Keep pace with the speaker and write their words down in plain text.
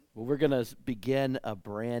Well, we're going to begin a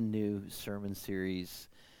brand new sermon series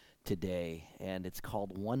today, and it's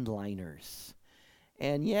called One-Liners.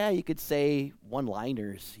 And yeah, you could say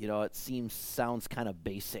one-liners, it sounds kind of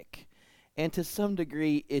basic. And to some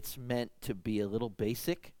degree, it's meant to be a little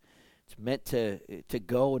basic. It's meant to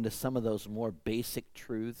go into some of those more basic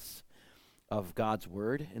truths of God's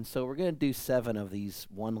Word. And so we're going to do 7 of these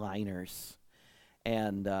one-liners.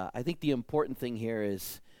 And I think the important thing here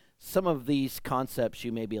is some of these concepts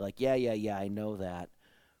you may be like, yeah, I know that.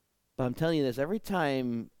 But I'm telling you this, every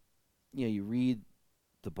time you read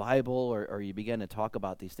the Bible or you begin to talk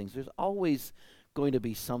about these things, there's always going to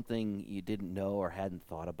be something you didn't know or hadn't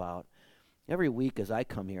thought about. Every week as I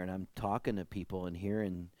come here and I'm talking to people and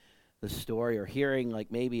hearing the story or hearing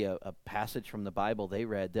like maybe a passage from the Bible they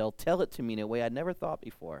read, they'll tell it to me in a way I'd never thought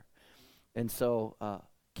before. And so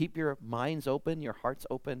keep your minds open, your hearts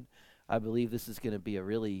open. I believe this is going to be a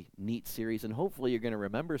really neat series, and hopefully you're going to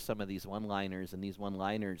remember some of these one-liners, and these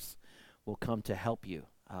one-liners will come to help you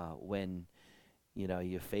when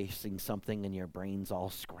you're facing something and your brain's all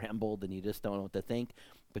scrambled and you just don't know what to think,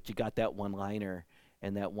 but you got that one-liner,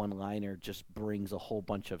 and that one-liner just brings a whole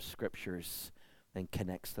bunch of scriptures and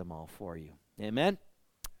connects them all for you. Amen?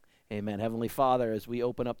 Amen. Heavenly Father, as we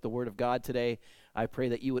open up the Word of God today, I pray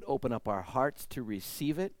that you would open up our hearts to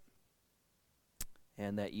receive it,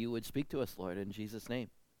 and that you would speak to us, Lord, in Jesus' name.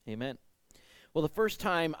 Amen. Well, the first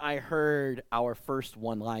time I heard our first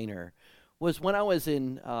one-liner was when I was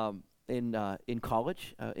in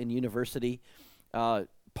college, in university.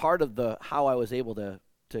 Part of how I was able to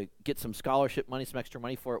get some scholarship money, some extra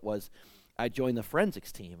money for it, was I joined the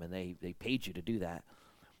forensics team, and they paid you to do that.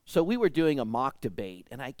 So we were doing a mock debate,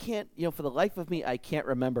 and I can't, for the life of me, I can't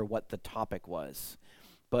remember what the topic was.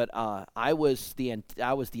 But I was the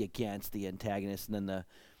against, the antagonist, and then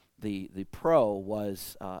the pro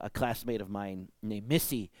was a classmate of mine named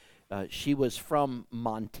Missy. She was from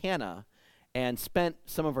Montana and spent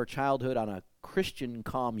some of her childhood on a Christian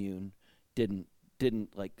commune. Didn't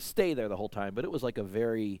like stay there the whole time, but it was like a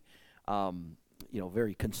very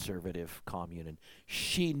very conservative commune, and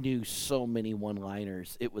she knew so many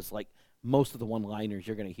one-liners. It was like most of the one-liners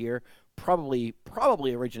you're going to hear probably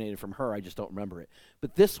originated from her. I just don't remember it.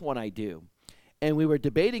 But this one I do. And we were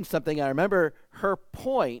debating something. I remember her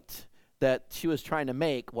point that she was trying to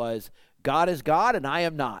make was, God is God and I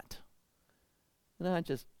am not. And I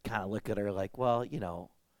just kind of look at her like, well,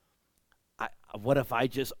 what if I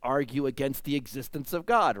just argue against the existence of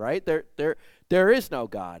God, right? There is no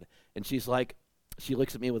God. And she's like, she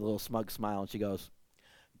looks at me with a little smug smile and she goes,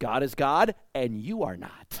 God is God and you are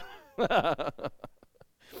not.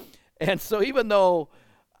 And so even though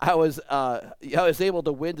I was able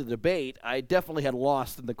to win the debate, I definitely had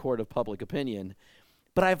lost in the court of public opinion.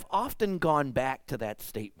 But I've often gone back to that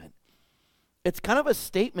statement. It's kind of a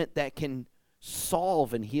statement that can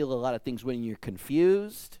solve and heal a lot of things when you're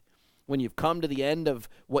confused, when you've come to the end of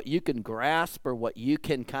what you can grasp or what you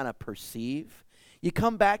can kind of perceive. You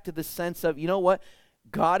come back to the sense of, what?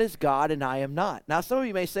 God is God and I am not. Now, some of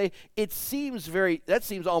you may say, that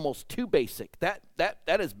seems almost too basic. That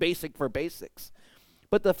is basic for basics.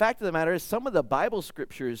 But the fact of the matter is, some of the Bible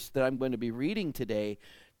scriptures that I'm going to be reading today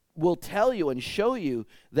will tell you and show you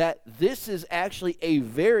that this is actually a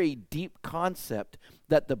very deep concept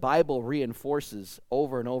that the Bible reinforces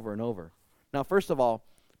over and over and over. Now, first of all,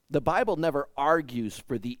 the Bible never argues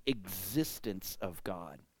for the existence of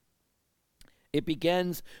God. It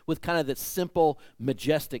begins with kind of this simple,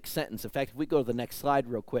 majestic sentence. In fact, if we go to the next slide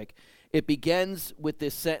real quick, it begins with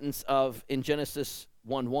this sentence of, in Genesis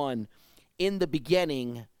 1:1, in the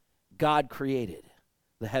beginning, God created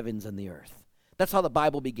the heavens and the earth. That's how the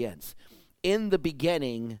Bible begins. In the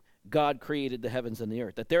beginning, God created the heavens and the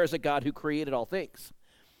earth. That there is a God who created all things.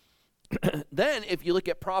 Then, if you look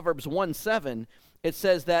at Proverbs 1:7, it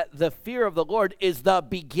says that the fear of the Lord is the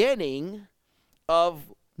beginning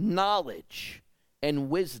of knowledge and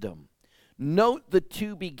wisdom. Note the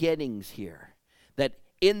two beginnings here, that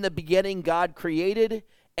in the beginning God created,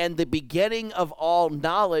 and the beginning of all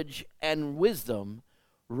knowledge and wisdom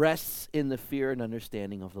rests in the fear and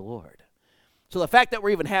understanding of the Lord. So the fact that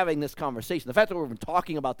we're even having this conversation, the fact that we're even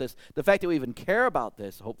talking about this, the fact that we even care about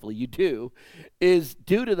this, hopefully you do, is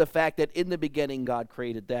due to the fact that in the beginning God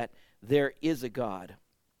created that there is a God.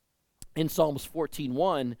 In Psalms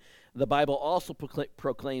 14:1, the Bible also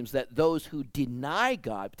proclaims that those who deny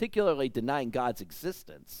God, particularly denying God's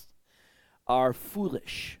existence, are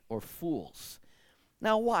foolish or fools.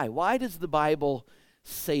 Now, why? Why does the Bible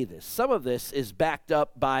say this? Some of this is backed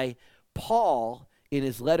up by Paul in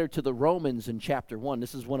his letter to the Romans in chapter 1.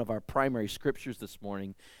 This is one of our primary scriptures this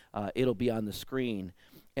morning. It'll be on the screen.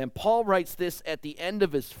 And Paul writes this at the end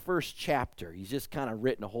of his first chapter. He's just kind of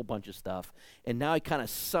written a whole bunch of stuff. And now he kind of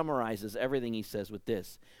summarizes everything he says with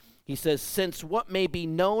this. He says, since what may be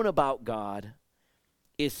known about God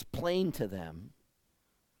is plain to them,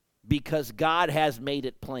 because God has made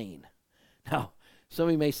it plain. Now, some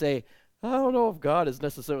of you may say, I don't know if God has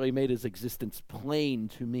necessarily made his existence plain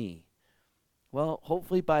to me. Well,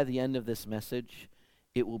 hopefully by the end of this message,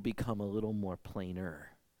 it will become a little more plainer,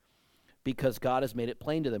 because God has made it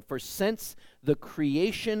plain to them. For since the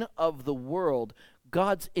creation of the world,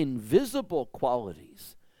 God's invisible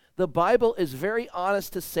qualities, the Bible is very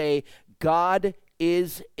honest to say God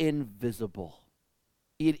is invisible.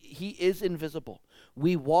 He is invisible.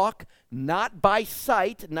 We walk not by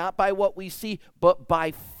sight, not by what we see, but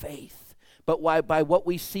by faith. But by what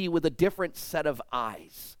we see with a different set of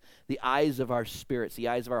eyes. The eyes of our spirits, the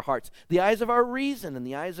eyes of our hearts, the eyes of our reason, and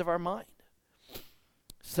the eyes of our mind.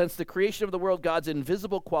 Since the creation of the world, God's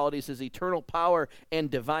invisible qualities, his eternal power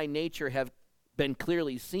and divine nature have been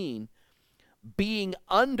clearly seen, being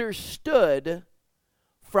understood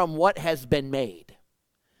from what has been made.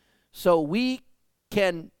 So we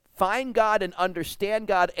can find God and understand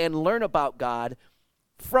God and learn about God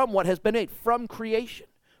from what has been made, from creation,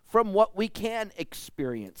 from what we can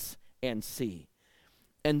experience and see.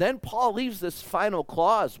 And then Paul leaves this final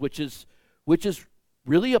clause, which is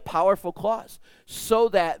really a powerful clause, so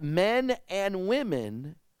that men and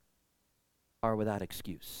women are without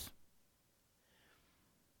excuse.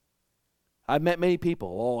 I've met many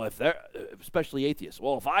people, if they're, especially atheists,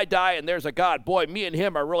 if I die and there's a God, boy, me and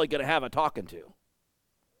him are really going to have a talking to.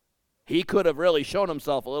 He could have really shown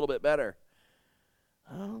himself a little bit better.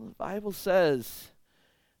 Well, the Bible says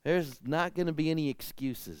there's not going to be any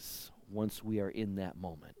excuses once we are in that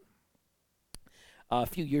moment. A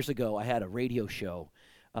few years ago, I had a radio show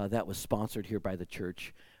that was sponsored here by the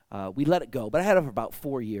church. We let it go, but I had it for about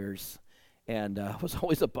 4 years, and it was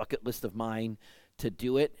always a bucket list of mine to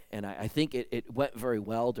do it, and I think it went very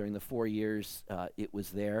well during the 4 years it was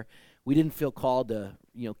there. We didn't feel called to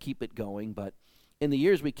keep it going, but in the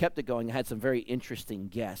years we kept it going, I had some very interesting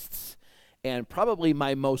guests, and probably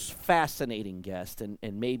my most fascinating guest, and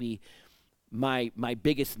maybe my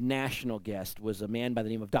biggest national guest, was a man by the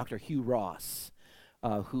name of Dr. Hugh Ross,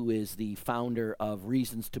 who is the founder of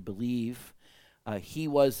Reasons to Believe. He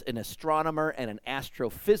was an astronomer and an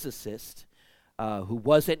astrophysicist who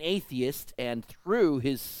was an atheist, and through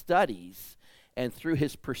his studies and through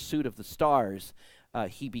his pursuit of the stars,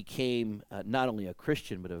 he became not only a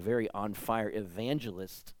Christian, but a very on-fire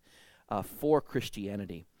evangelist for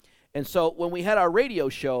Christianity. And so when we had our radio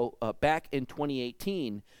show back in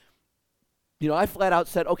 2018, I flat out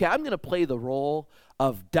said, okay, I'm going to play the role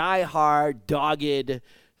of diehard, dogged,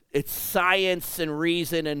 it's science and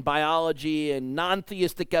reason and biology and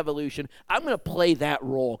non-theistic evolution. I'm going to play that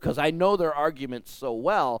role because I know their arguments so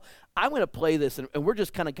well. I'm going to play this, and we're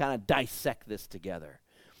just kind of dissect this together.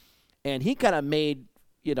 And he kind of made,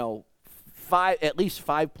 at least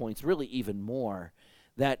 5 points, really even more,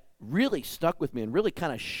 that really stuck with me and really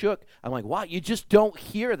kind of shook. I'm like, wow, you just don't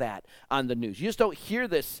hear that on the news. You just don't hear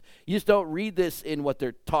this. You just don't read this in what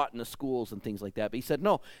they're taught in the schools and things like that. But he said,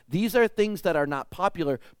 no, these are things that are not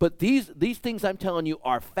popular, but these things I'm telling you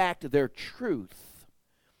are fact, they're truth.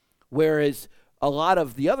 Whereas a lot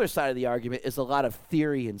of the other side of the argument is a lot of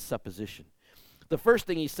theory and supposition. The first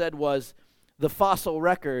thing he said was, the fossil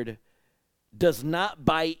record does not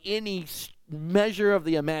by any measure of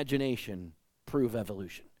the imagination prove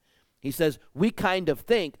evolution. He says, we kind of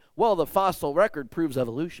think, well, the fossil record proves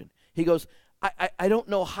evolution. He goes, I don't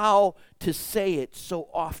know how to say it so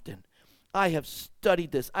often. I have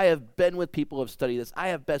studied this. I have been with people who have studied this. I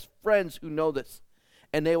have best friends who know this.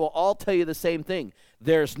 And they will all tell you the same thing.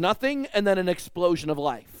 There's nothing and then an explosion of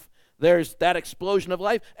life. There's that explosion of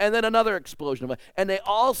life and then another explosion of life. And they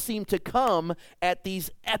all seem to come at these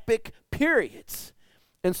epic periods.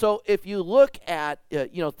 And so if you look at,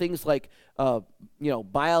 things like,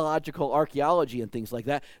 biological archaeology and things like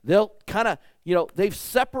that, they'll kind of, they've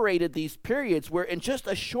separated these periods where in just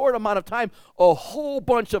a short amount of time, a whole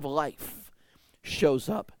bunch of life shows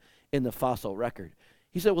up in the fossil record.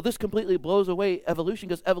 He said, well, this completely blows away evolution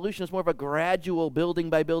because evolution is more of a gradual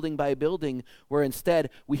building by building by building, where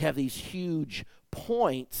instead we have these huge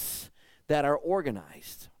points that are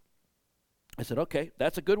organized. I said, okay,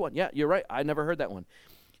 that's a good one. Yeah, you're right. I never heard that one.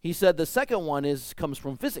 He said the second one comes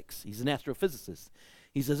from physics. He's an astrophysicist.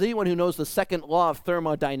 He says, anyone who knows the second law of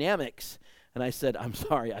thermodynamics, and I said, I'm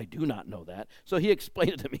sorry, I do not know that. So he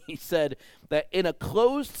explained it to me. He said that in a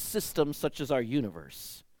closed system such as our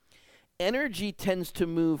universe, energy tends to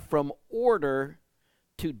move from order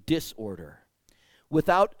to disorder,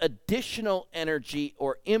 without additional energy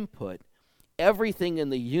or input, everything in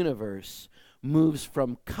the universe moves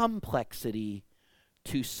from complexity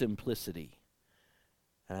to simplicity.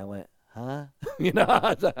 And I went, huh?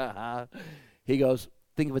 He goes,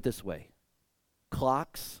 think of it this way.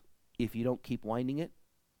 Clocks, if you don't keep winding it,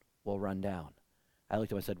 will run down. I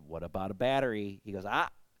looked at him and said, what about a battery? He goes,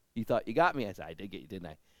 you thought you got me. I said, I did get you, didn't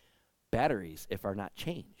I? Batteries, if are not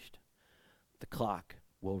changed, the clock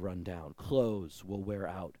will run down. Clothes will wear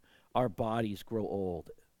out. Our bodies grow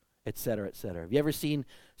old, et cetera, et cetera. Have you ever seen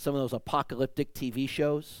some of those apocalyptic TV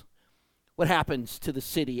shows? What happens to the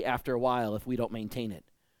city after a while if we don't maintain it?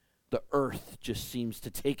 The earth just seems to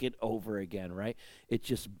take it over again, right? It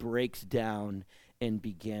just breaks down and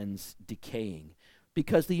begins decaying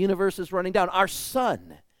because the universe is running down. Our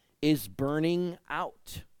sun is burning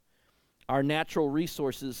out. Our natural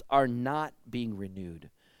resources are not being renewed.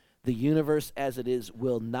 The universe as it is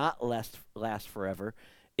will not last forever.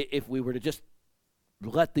 If we were to just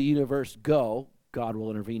let the universe go, God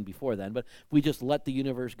will intervene before then, but if we just let the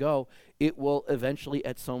universe go, it will eventually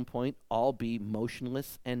at some point all be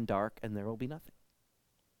motionless and dark, and there will be nothing.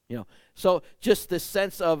 So just this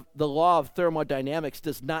sense of the law of thermodynamics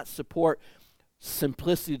does not support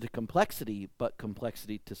simplicity to complexity, but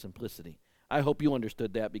complexity to simplicity. I hope you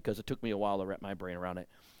understood that because it took me a while to wrap my brain around it.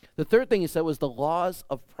 The third thing he said was the laws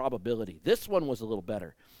of probability. This one was a little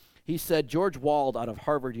better. He said, George Wald out of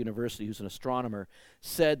Harvard University, who's an astronomer,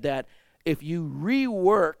 said that if you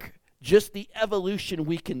rework just the evolution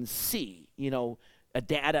we can see,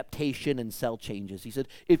 adaptation and cell changes, he said,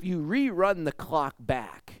 if you rerun the clock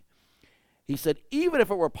back, he said, even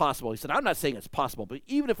if it were possible, he said, I'm not saying it's possible, but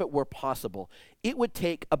even if it were possible, it would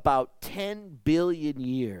take about 10 billion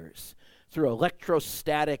years through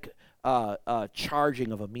electrostatic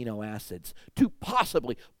charging of amino acids to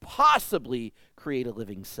possibly create a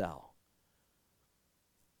living cell.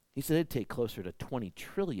 He said it'd take closer to 20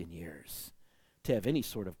 trillion years to have any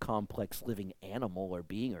sort of complex living animal or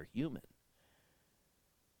being or human.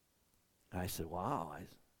 And I said, wow,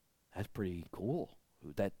 that's pretty cool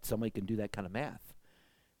that somebody can do that kind of math.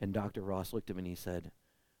 And Dr. Ross looked at me and he said,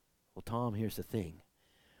 well, Tom, here's the thing.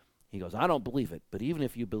 He goes, I don't believe it, but even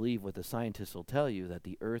if you believe what the scientists will tell you, that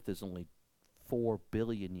the earth is only 4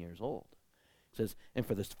 billion years old. He says, and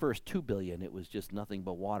for the first 2 billion, it was just nothing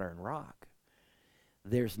but water and rock.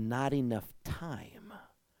 There's not enough time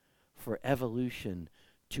for evolution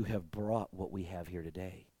to have brought what we have here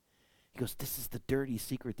today. He goes, this is the dirty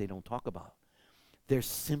secret they don't talk about. There's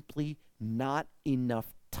simply not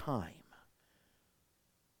enough time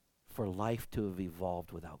for life to have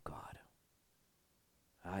evolved without God.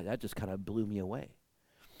 That just kind of blew me away.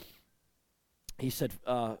 He said,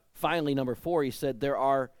 finally, number 4, he said, there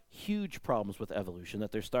are huge problems with evolution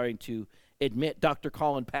that they're starting to admit. Dr.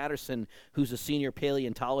 Colin Patterson, who's a senior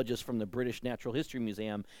paleontologist from the British Natural History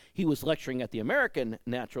Museum, he was lecturing at the American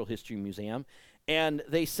Natural History Museum, and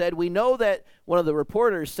they said, we know that, one of the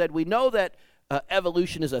reporters said, we know that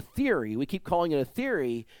evolution is a theory. We keep calling it a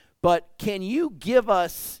theory, but can you give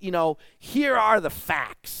us, here are the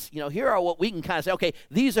facts. Here are what we can kind of say, okay,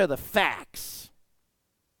 these are the facts.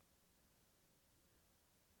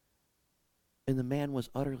 And the man was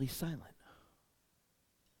utterly silent.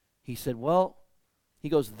 He said, he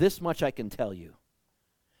goes, this much I can tell you.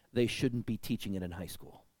 They shouldn't be teaching it in high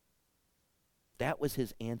school. That was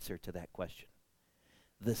his answer to that question.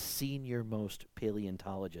 The senior-most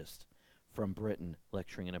paleontologist from Britain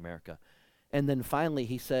lecturing in America. And then finally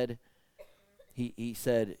he said, he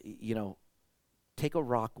said, take a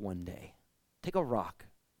rock one day. Take a rock.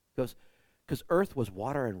 He goes, because Earth was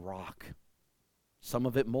water and rock. Some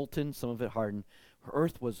of it molten, some of it hardened.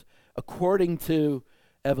 Earth was, according to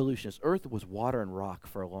evolutionists, Earth was water and rock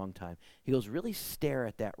for a long time. He goes, really stare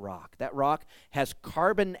at that rock. That rock has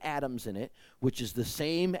carbon atoms in it, which is the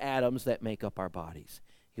same atoms that make up our bodies.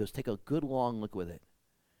 He goes, take a good long look with it.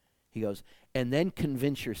 He goes, and then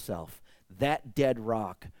convince yourself that dead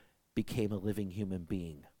rock became a living human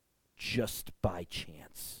being just by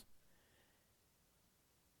chance.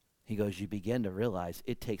 He goes, you begin to realize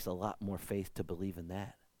it takes a lot more faith to believe in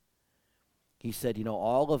that. He said,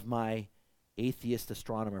 all of my atheist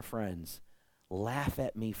astronomer friends laugh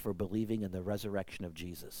at me for believing in the resurrection of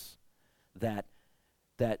Jesus, that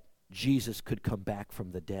Jesus could come back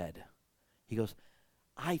from the dead. He goes,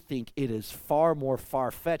 I think it is far more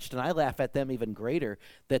far-fetched, and I laugh at them even greater,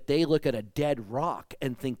 that they look at a dead rock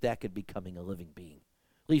and think that could be becoming a living being.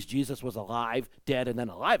 At least Jesus was alive, dead, and then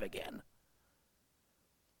alive again.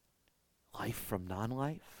 Life from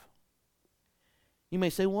non-life? You may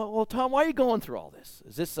say, well, Tom, why are you going through all this?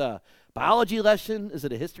 Is this a biology lesson? Is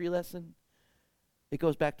it a history lesson? It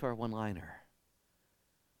goes back to our one-liner.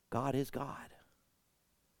 God is God.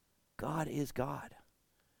 God is God,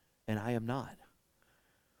 and I am not.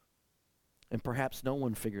 And perhaps no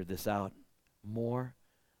one figured this out more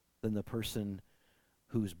than the person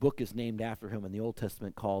whose book is named after him in the Old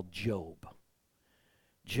Testament called Job.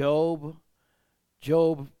 Job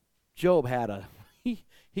had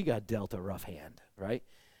he got dealt a rough hand, right?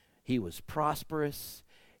 He was prosperous.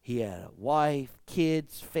 He had a wife,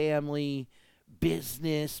 kids, family,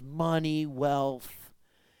 business, money, wealth.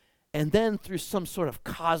 And then through some sort of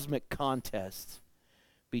cosmic contest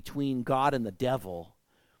between God and the devil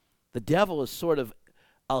is sort of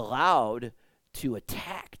allowed to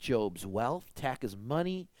attack Job's wealth, attack his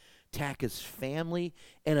money, attack his family,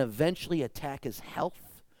 and eventually attack his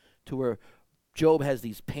health to where Job has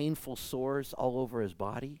these painful sores all over his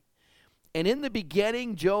body. And in the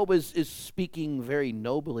beginning, Job is speaking very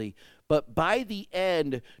nobly, but by the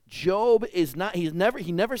end, Job is not,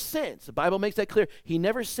 he never sins. The Bible makes that clear. He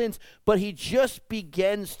never sins, but he just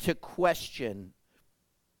begins to question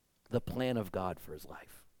the plan of God for his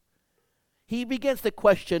life. He begins to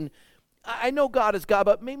question, I know God is God,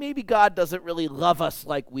 but maybe God doesn't really love us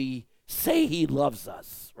like we say he loves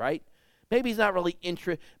us, right? Maybe he's not really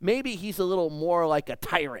interested. Maybe he's a little more like a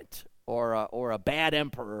tyrant or a bad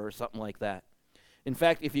emperor or something like that. In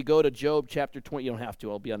fact, if you go to Job chapter 20, you don't have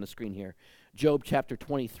to, I'll be on the screen here. Job chapter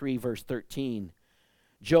 23, verse 13.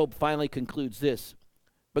 Job finally concludes this,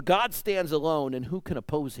 but God stands alone, and who can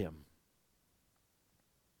oppose him?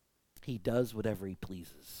 He does whatever he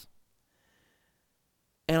pleases.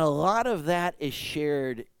 And a lot of that is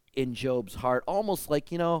shared in Job's heart, almost like,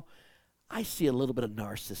 I see a little bit of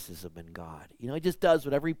narcissism in God. He just does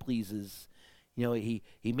whatever he pleases. He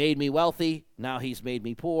made me wealthy, now he's made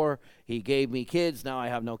me poor. He gave me kids, now I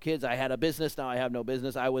have no kids. I had a business, now I have no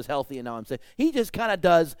business. I was healthy, and now I'm sick. He just kind of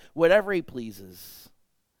does whatever he pleases.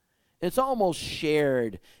 It's almost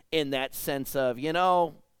shared in that sense of,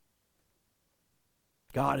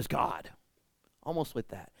 God is God. Almost with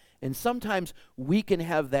that. And sometimes we can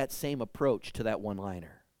have that same approach to that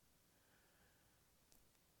one-liner.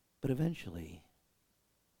 But eventually,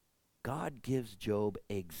 God gives Job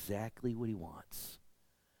exactly what he wants,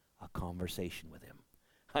 a conversation with him.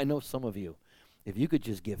 I know some of you, if you could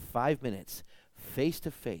just give 5 minutes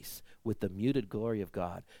face-to-face with the muted glory of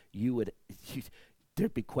God,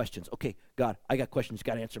 there'd be questions. Okay, God, I got questions. You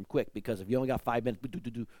got to answer them quick, because if you only got 5 minutes,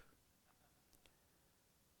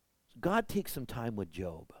 God takes some time with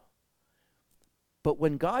Job. But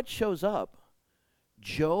when God shows up,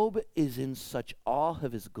 Job is in such awe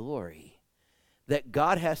of his glory that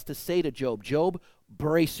God has to say to Job, Job,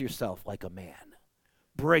 brace yourself like a man.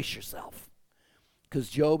 Brace yourself. Because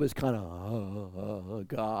Job is kind of,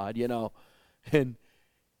 God,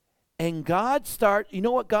 And God you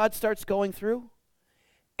know what God starts going through?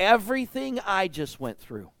 Everything I just went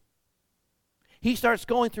through. He starts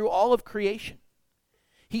going through all of creation.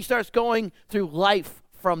 He starts going through life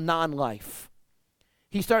from non-life.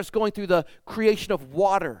 He starts going through the creation of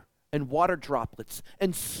water and water droplets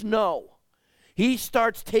and snow. He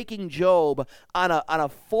starts taking Job on a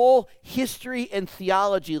full history and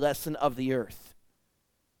theology lesson of the earth.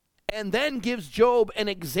 And then gives Job an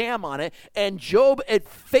exam on it. And Job, it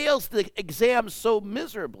fails the exam so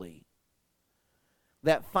miserably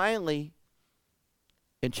that finally,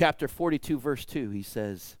 in chapter 42, verse 2, he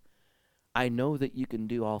says, I know that you can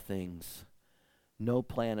do all things. No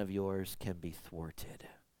plan of yours can be thwarted.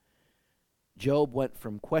 Job went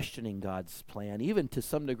from questioning God's plan, even to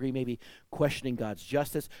some degree maybe questioning God's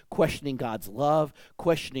justice, questioning God's love,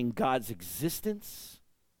 questioning God's existence,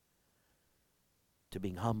 to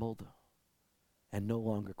being humbled and no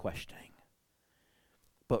longer questioning,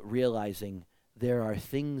 but realizing there are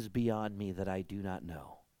things beyond me that I do not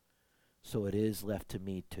know. So it is left to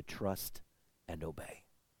me to trust and obey.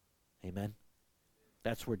 Amen?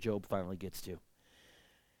 That's where Job finally gets to.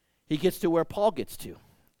 He gets to where Paul gets to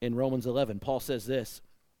in Romans 11. Paul says this,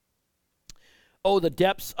 the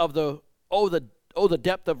depth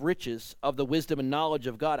of riches of the wisdom and knowledge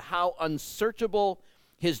of God, how unsearchable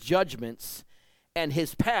his judgments and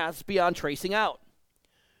his paths beyond tracing out.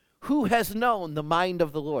 Who has known the mind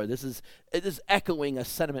of the Lord? It is echoing a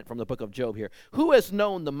sentiment from the book of Job here. Who has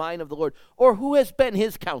known the mind of the Lord, or who has been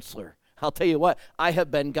his counselor? I'll tell you what, I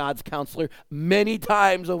have been God's counselor many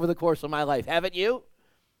times over the course of my life. Haven't you?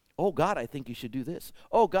 Oh, God, I think you should do this.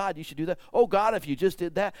 Oh, God, you should do that. Oh, God, if you just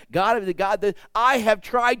did that. God, I have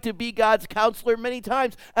tried to be God's counselor many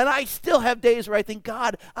times, and I still have days where I think,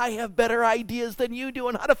 God, I have better ideas than you do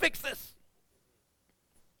on how to fix this.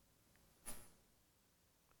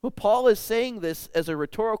 Well, Paul is saying this as a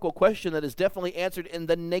rhetorical question that is definitely answered in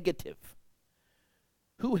the negative.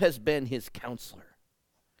 Who has been his counselor?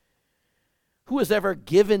 Who has ever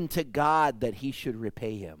given to God that he should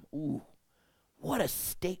repay him? Ooh, what a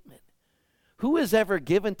statement. Who has ever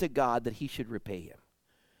given to God that he should repay him?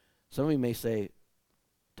 Some of you may say,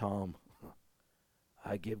 Tom,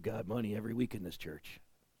 I give God money every week in this church.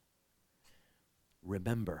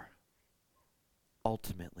 Remember,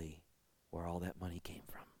 ultimately, where all that money came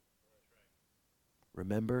from.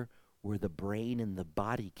 Remember where the brain and the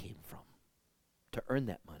body came from to earn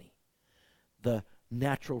that money. The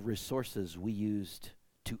natural resources we used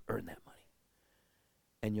to earn that money.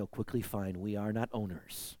 And you'll quickly find we are not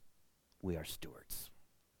owners. We are stewards.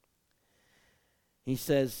 He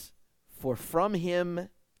says, for from him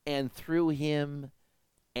and through him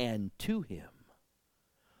and to him.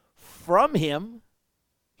 From him,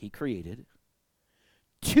 he created.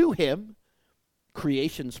 To him,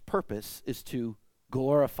 creation's purpose is to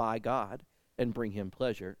glorify God and bring him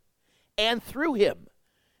pleasure. And through him.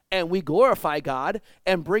 And we glorify God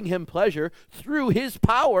and bring him pleasure through his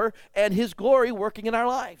power and his glory working in our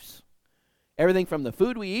lives. Everything from the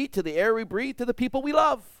food we eat to the air we breathe to the people we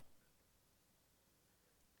love.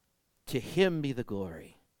 To him be the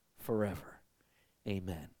glory forever.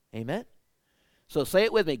 Amen. Amen. So say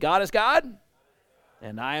it with me. God is God,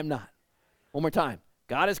 and I am not. One more time.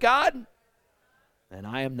 God is God, and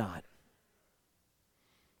I am not.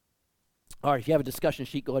 All right, if you have a discussion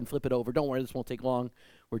sheet, go ahead and flip it over. Don't worry, this won't take long.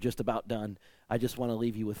 We're just about done. I just want to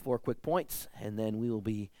leave you with 4 quick points, and then we will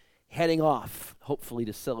be heading off, hopefully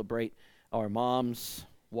to celebrate our moms,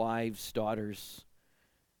 wives, daughters,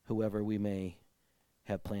 whoever we may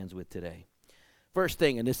have plans with today. First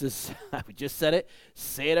thing, and this is, I just said it,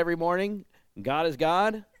 say it every morning, God is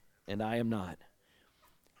God, and I am not.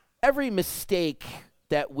 Every mistake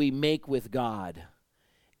that we make with God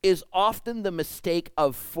is often the mistake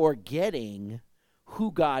of forgetting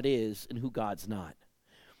who God is and who God's not.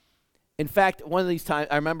 In fact, one of these times,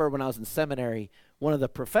 I remember when I was in seminary, one of the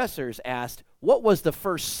professors asked, what was the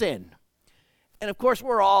first sin? And of course,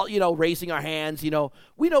 we're all, raising our hands, we know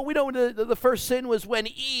the first sin was when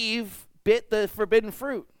Eve bit the forbidden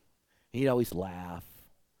fruit. He'd always laugh.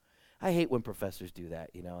 I hate when professors do that,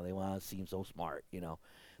 they want to seem so smart,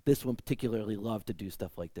 This one particularly loved to do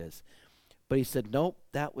stuff like this. But he said, nope,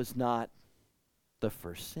 that was not the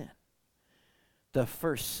first sin. The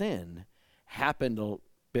first sin happened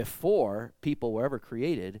before people were ever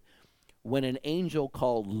created, when an angel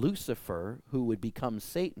called Lucifer, who would become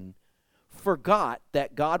Satan, forgot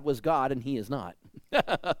that God was God and he is not.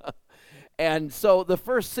 And so the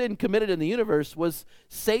first sin committed in the universe was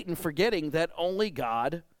Satan forgetting that only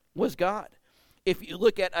God was God. If you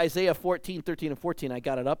look at Isaiah 14, 13, and 14, I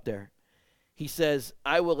got it up there. He says,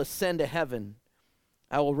 I will ascend to heaven.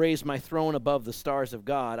 I will raise my throne above the stars of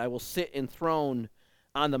God. I will sit enthroned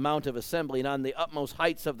on the mount of assembly, and on the utmost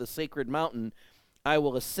heights of the sacred mountain, I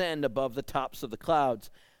will ascend above the tops of the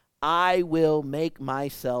clouds. I will make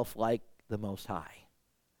myself like the Most High.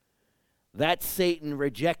 That's Satan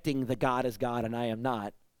rejecting the God is God and I am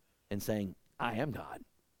not, and saying, I am God.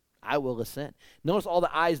 I will ascend. Notice all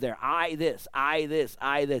the I's there. I this, I this,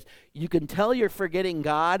 I this. You can tell you're forgetting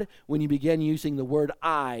God when you begin using the word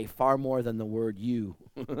I far more than the word you.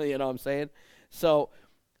 You know what I'm saying? So,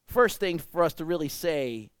 first thing for us to really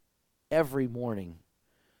say every morning,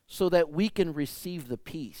 so that we can receive the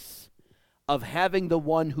peace of having the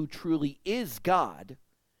one who truly is God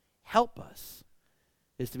help us,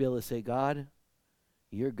 is to be able to say, God,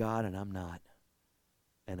 you're God and I'm not,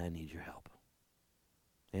 and I need your help.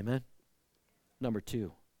 Amen? Number 2,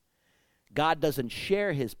 God doesn't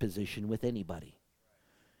share his position with anybody.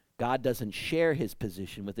 God doesn't share his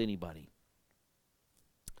position with anybody.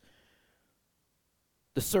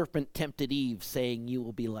 The serpent tempted Eve, saying, you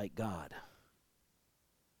will be like God.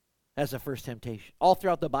 That's the first temptation. All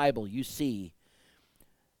throughout the Bible, you see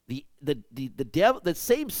the devil, the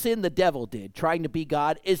same sin the devil did, trying to be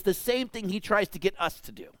God, is the same thing he tries to get us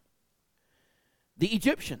to do. The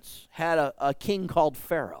Egyptians had a king called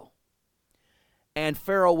Pharaoh, and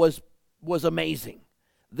Pharaoh was amazing.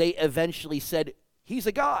 They eventually said, he's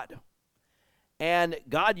a god. And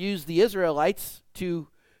God used the Israelites to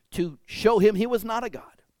show him he was not a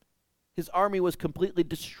god. His army was completely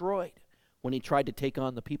destroyed when he tried to take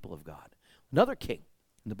on the people of God. Another king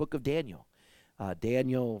in the book of Daniel,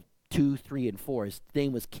 Daniel 2, 3, and 4, his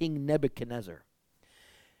name was King Nebuchadnezzar.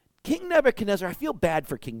 King Nebuchadnezzar, I feel bad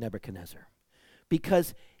for King Nebuchadnezzar,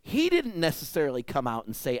 because he didn't necessarily come out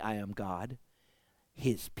and say, I am God.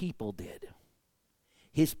 His people did.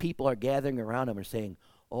 His people are gathering around him and saying,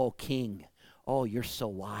 oh, king, oh, you're so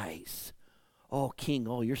wise. Oh, king,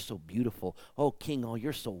 oh, you're so beautiful. Oh, king, oh,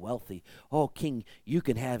 you're so wealthy. Oh, king, you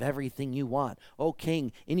can have everything you want. Oh,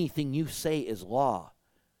 king, anything you say is law.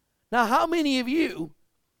 Now, how many of you,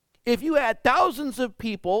 if you had thousands of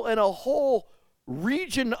people in a whole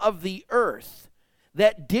region of the earth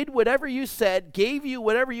that did whatever you said, gave you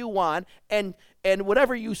whatever you want, and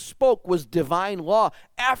whatever you spoke was divine law,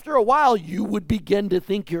 after a while you would begin to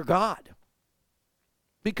think you're God?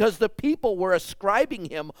 Because the people were ascribing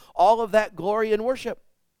him all of that glory and worship.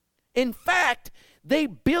 In fact, they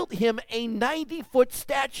built him a 90-foot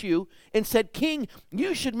statue and said, King,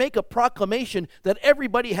 you should make a proclamation that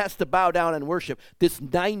everybody has to bow down and worship this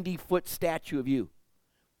 90-foot statue of you.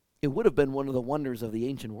 It would have been one of the wonders of the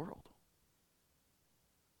ancient world.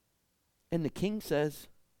 And the king says,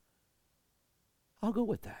 I'll go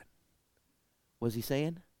with that. Was he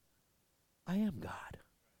saying, I am God.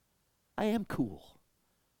 I am cool.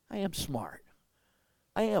 I am smart.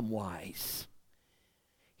 I am wise.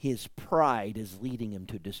 His pride is leading him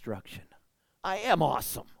to destruction. I am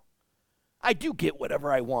awesome. I do get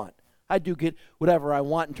whatever I want. I do get whatever I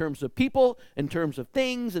want in terms of people, in terms of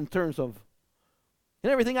things, in terms of,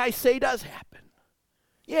 and everything I say does happen.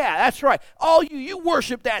 Yeah, that's right. All you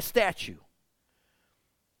worship that statue.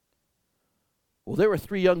 Well, there were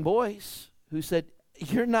 3 young boys who said,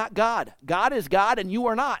 you're not God. God is God and you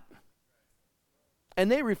are not. And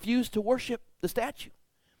they refused to worship the statue.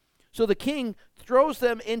 So the king throws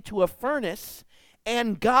them into a furnace,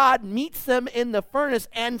 and God meets them in the furnace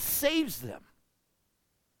and saves them.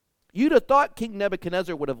 You'd have thought King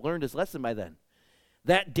Nebuchadnezzar would have learned his lesson by then.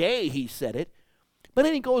 That day he said it. But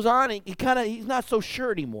then he goes on, and he's not so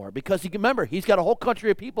sure anymore, because remember, he's got a whole country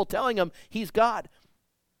of people telling him he's God.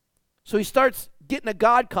 So he starts getting a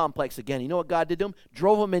God complex again. You know what God did to him?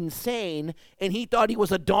 Drove him insane, and he thought he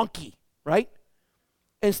was a donkey, right?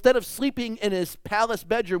 Instead of sleeping in his palace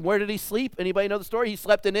bedroom, where did he sleep? Anybody know the story? He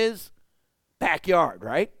slept in his backyard,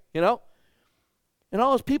 right? You know? And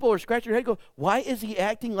all those people were scratching their head, go, why is he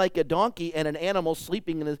acting like a donkey and an animal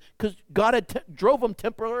sleeping in his... Because God had drove him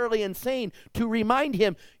temporarily insane to remind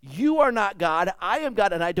him, you are not God, I am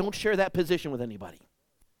God, and I don't share that position with anybody.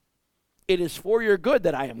 It is for your good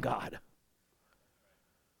that I am God.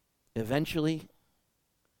 Eventually,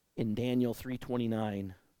 in Daniel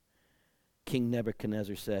 3:29, King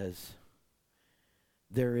Nebuchadnezzar says,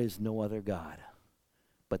 there is no other God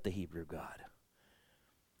but the Hebrew God.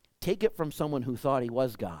 Take it from someone who thought he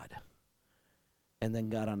was God and then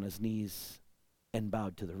got on his knees and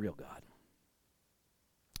bowed to the real God.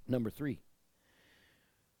 Number 3,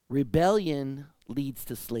 rebellion leads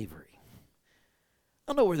to slavery.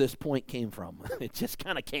 I don't know where this point came from. It just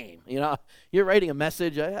kind of came. You know, you're writing a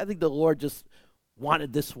message. I think the Lord just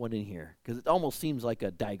wanted this one in here because it almost seems like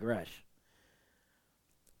a digress.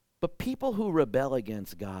 But people who rebel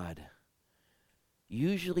against God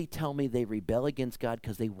usually tell me they rebel against God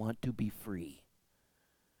because they want to be free.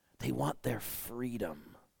 They want their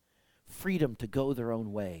freedom. Freedom to go their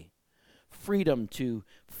own way. Freedom to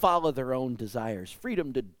follow their own desires.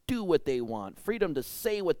 Freedom to do what they want. Freedom to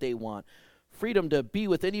say what they want. Freedom to be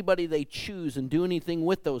with anybody they choose and do anything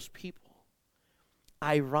with those people.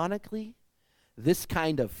 Ironically, this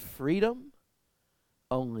kind of freedom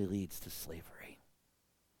only leads to slavery.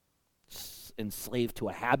 Enslaved to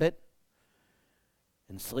a habit,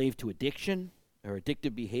 enslaved to addiction or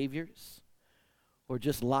addictive behaviors, or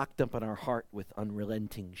just locked up in our heart with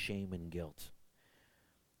unrelenting shame and guilt.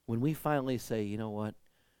 When we finally say, you know what,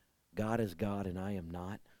 God is God and I am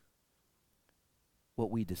not,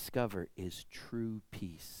 what we discover is true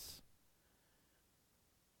peace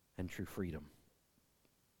and true freedom.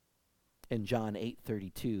 In John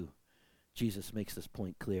 8:32, Jesus makes this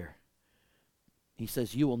point clear. He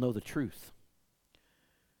says, you will know the truth,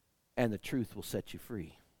 and the truth will set you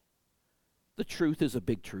free. The truth is a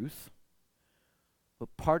big truth,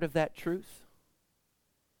 but part of that truth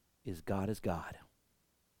is God,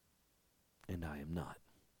 and I am not.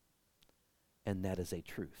 And that is a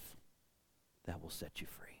truth that will set you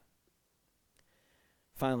free.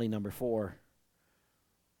 Finally, number 4,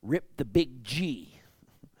 rip the big G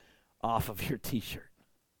off of your t-shirt.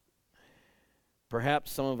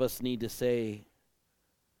 Perhaps some of us need to say,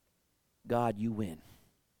 God, you win.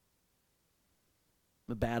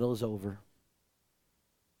 The battle is over.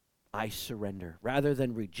 I surrender. Rather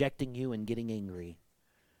than rejecting you and getting angry,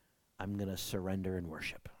 I'm going to surrender and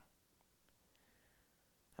worship.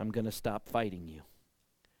 I'm going to stop fighting you.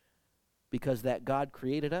 Because that God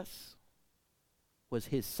created us was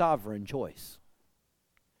his sovereign choice.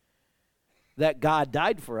 That God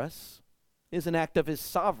died for us is an act of his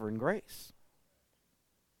sovereign grace.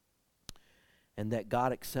 And that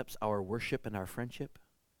God accepts our worship and our friendship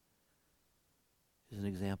is an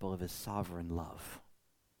example of his sovereign love.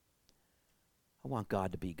 I want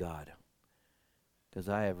God to be God, because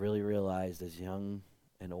I have really realized as young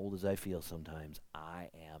and old as I feel sometimes, I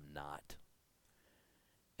am not.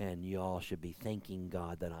 And y'all should be thanking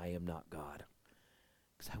God that I am not God,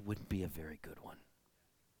 because I wouldn't be a very good one.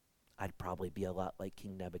 I'd probably be a lot like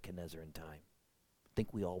King Nebuchadnezzar in time. I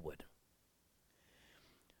think we all would.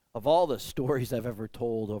 Of all the stories I've ever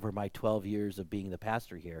told over my 12 years of being the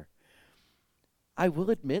pastor here, I will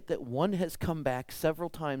admit that one has come back several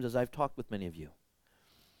times as I've talked with many of you.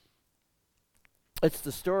 It's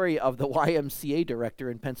the story of the YMCA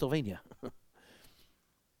director in Pennsylvania.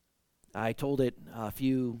 I told it a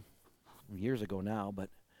few years ago now, but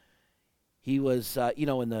he was,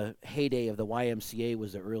 in the heyday of the YMCA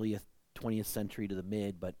was the early 20th century to the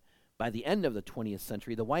mid, but by the end of the 20th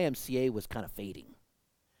century, the YMCA was kind of fading.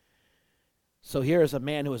 So here's a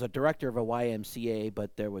man who was a director of a YMCA,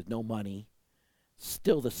 but there was no money,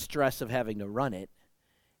 still the stress of having to run it,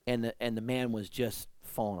 and the man was just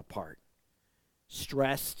falling apart.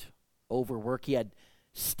 Stressed, overworked. He had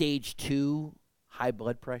stage 2 high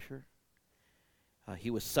blood pressure. He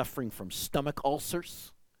was suffering from stomach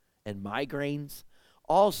ulcers and migraines,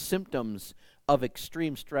 all symptoms of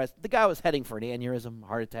extreme stress. The guy was heading for an aneurysm,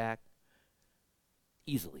 heart attack,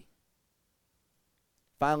 easily.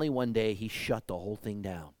 Finally, one day, he shut the whole thing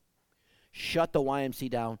down. Shut the YMCA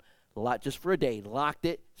down just for a day. Locked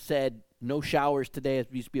it, said, no showers today. It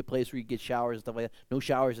used to be a place where you get showers and stuff like that. No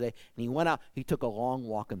showers today. And he went out. He took a long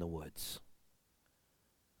walk in the woods.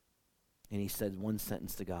 And he said one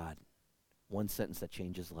sentence to God. One sentence that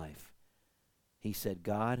changed his life. He said,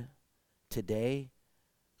 God, today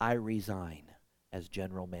I resign as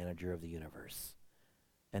general manager of the universe,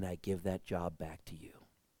 and I give that job back to you.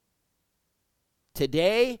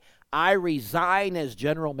 Today I resign as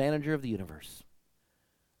general manager of the universe.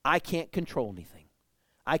 I can't control anything.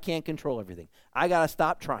 I can't control everything. I got to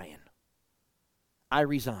stop trying. I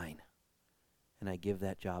resign, and I give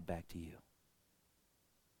that job back to you.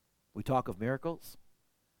 We talk of miracles.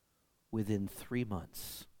 Within 3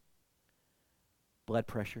 months, blood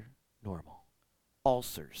pressure, normal.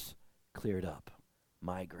 Ulcers, cleared up.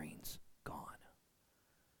 Migraines, gone.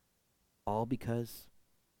 All because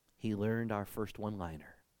he learned our first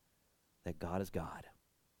one-liner, that God is God,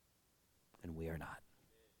 and we are not.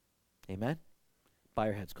 Amen? Bow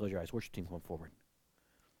your heads, close your eyes. Worship team, come forward.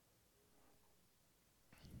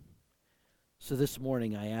 So this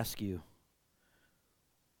morning I ask you,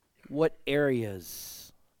 what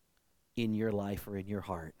areas in your life or in your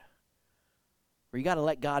heart where you got to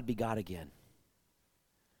let God be God again?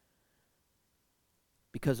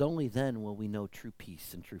 Because only then will we know true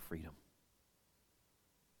peace and true freedom.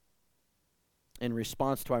 In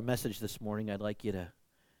response to our message this morning, I'd like you to,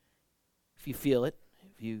 if you feel it,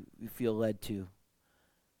 if you feel led to,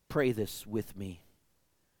 pray this with me.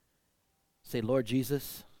 Say, Lord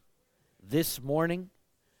Jesus, this morning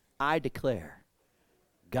I declare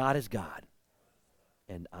God is God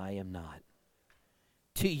and I am not.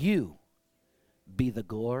 To you be the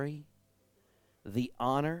glory, the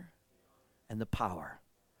honor, and the power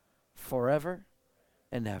forever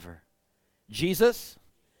and ever. Jesus,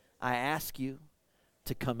 I ask you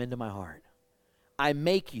to come into my heart. I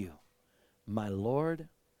make you my Lord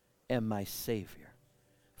and my Savior.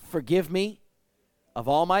 Forgive me of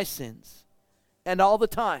all my sins and all the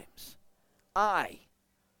times I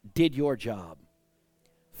did your job.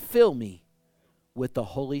 Fill me with the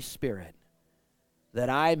Holy Spirit that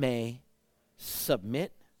I may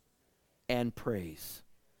submit and praise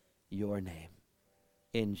your name.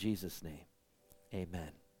 In Jesus' name,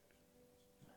 amen.